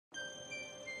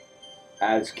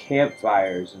As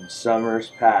campfires and summers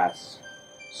pass,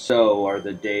 so are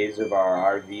the days of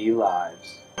our RV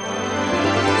lives.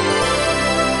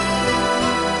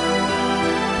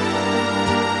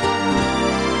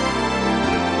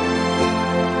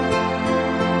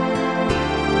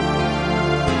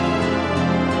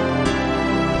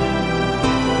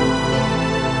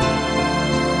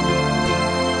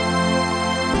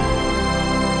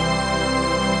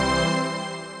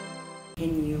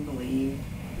 Can you believe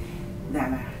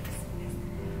that?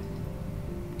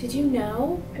 Did you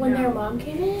know when their mom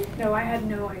came in? No, I had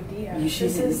no idea. You This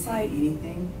shouldn't is say like,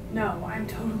 anything. no, I'm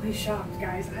totally shocked,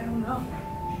 guys. I don't know.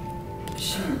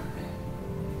 Should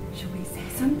we say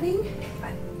something?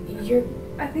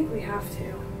 I think we have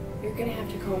to. You're gonna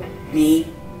have to call Me?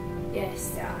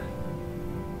 Yes. Yeah.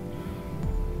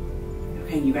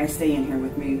 Okay, you guys stay in here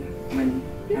with me when,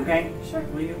 okay? Sure.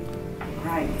 Will you? All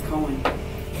right, it's going.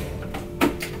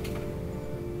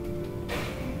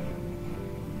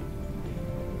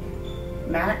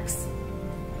 Max?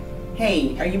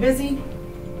 Hey, are you busy?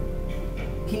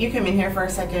 Can you come in here for a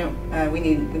second? We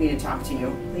need to talk to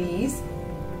you, please.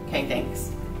 Okay,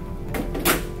 thanks.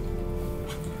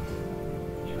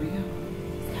 Here we go.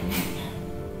 Come in.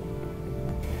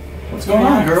 What's going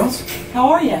on, girls? How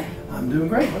are you? I'm doing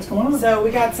great. What's going on? So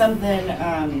we got something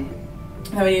that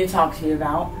we need to talk to you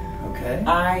about. Okay.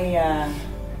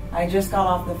 I just got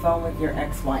off the phone with your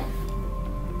ex-wife.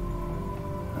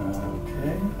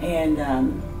 Okay. And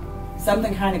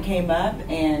something kind of came up,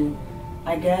 and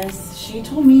I guess she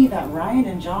told me that Ryan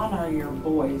and John are your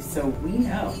boys, so we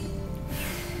know.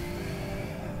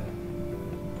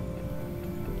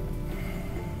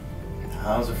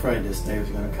 I was afraid this day was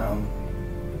going to come.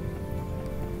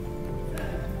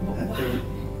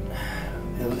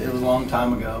 It was a long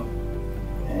time ago,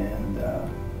 and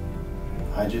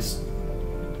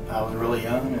I was really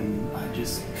young, and I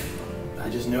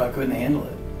just knew I couldn't handle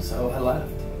it, so I left.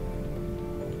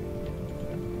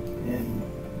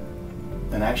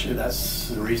 And actually, that's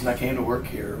the reason I came to work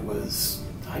here, was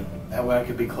that way I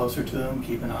could be closer to them,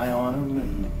 keep an eye on them,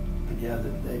 and yeah,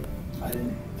 I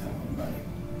didn't tell anybody.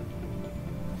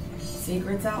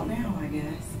 Secret's out now, I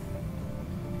guess.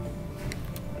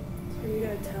 Are you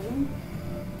gonna tell him?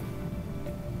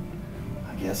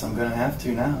 I guess I'm gonna have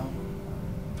to now.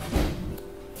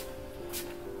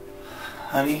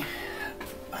 Honey,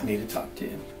 I need to talk to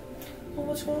you. Well,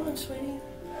 what's going on, sweetie?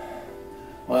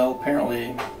 Well,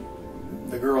 apparently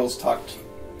the girls talked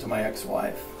to my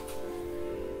ex-wife,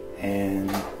 and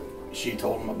she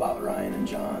told them about Ryan and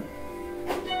John.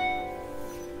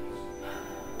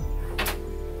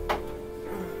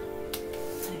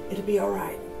 It'll be all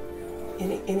right.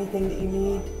 Anything that you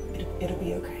need, it'll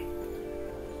be okay.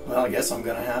 Well, I guess I'm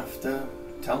gonna have to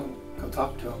tell them, go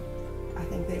talk to them. I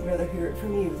think they'd rather hear it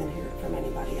from you than hear it from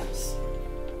anybody else.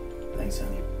 Thanks,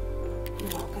 honey.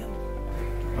 You're welcome.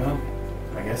 Well,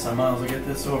 I guess I might as well get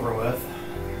this over with.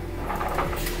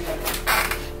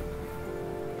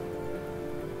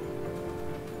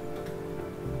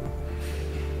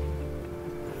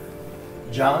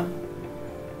 John,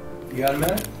 you got a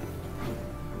minute?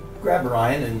 Grab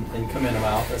Ryan and come into my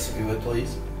office if you would,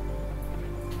 please.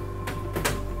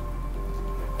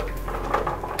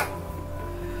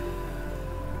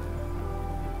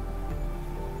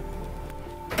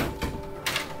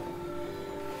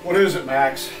 What is it,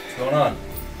 Max? What's going on?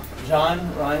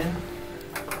 John, Ryan,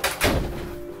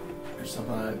 there's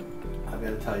something I've got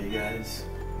to tell you guys.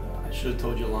 I should have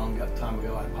told you a long time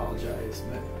ago. I apologize,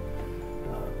 but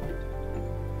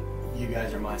you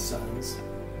guys are my sons.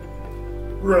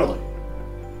 Really?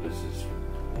 This is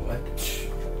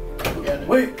what?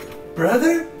 Wait,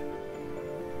 brother?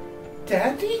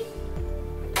 Daddy?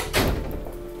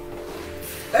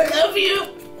 I love you!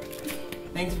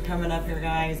 Thanks for coming up here,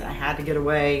 guys. I had to get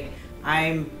away.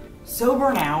 I'm so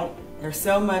burnt out. There's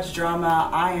so much drama.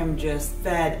 I am just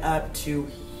fed up to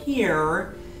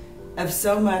here of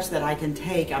so much that I can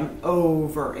take. I'm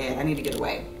over it. I need to get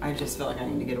away. I just feel like I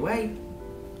need to get away.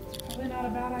 Probably not a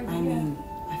bad idea. I mean,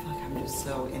 I feel like I'm just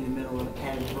so in the middle of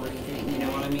everything. You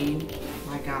know what I mean?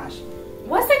 My gosh.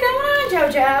 What's it going on,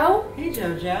 JoJo? Hey,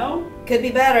 JoJo. Could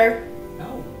be better.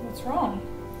 Oh. What's wrong?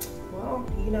 Well,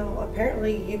 you know,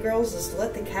 apparently you girls just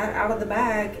let the cat out of the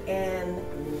bag, and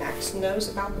Max knows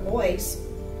about the boys.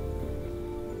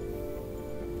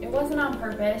 It wasn't on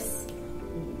purpose.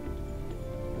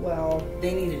 Well,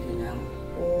 They needed to know.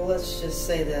 let's just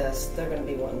say this. They're going to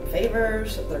be wanting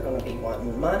favors, they're going to be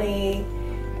wanting money,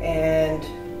 and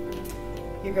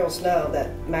you girls know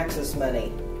that Max's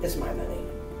money is my money.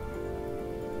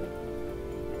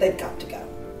 They've got to go.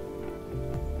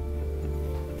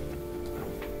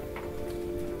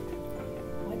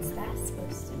 What's that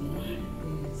supposed to mean?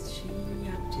 What is she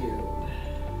up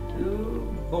to?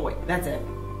 Ooh, boy, that's it.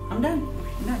 I'm done.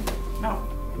 I'm done. No.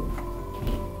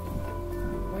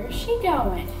 Where's she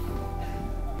going?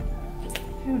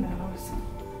 Who knows?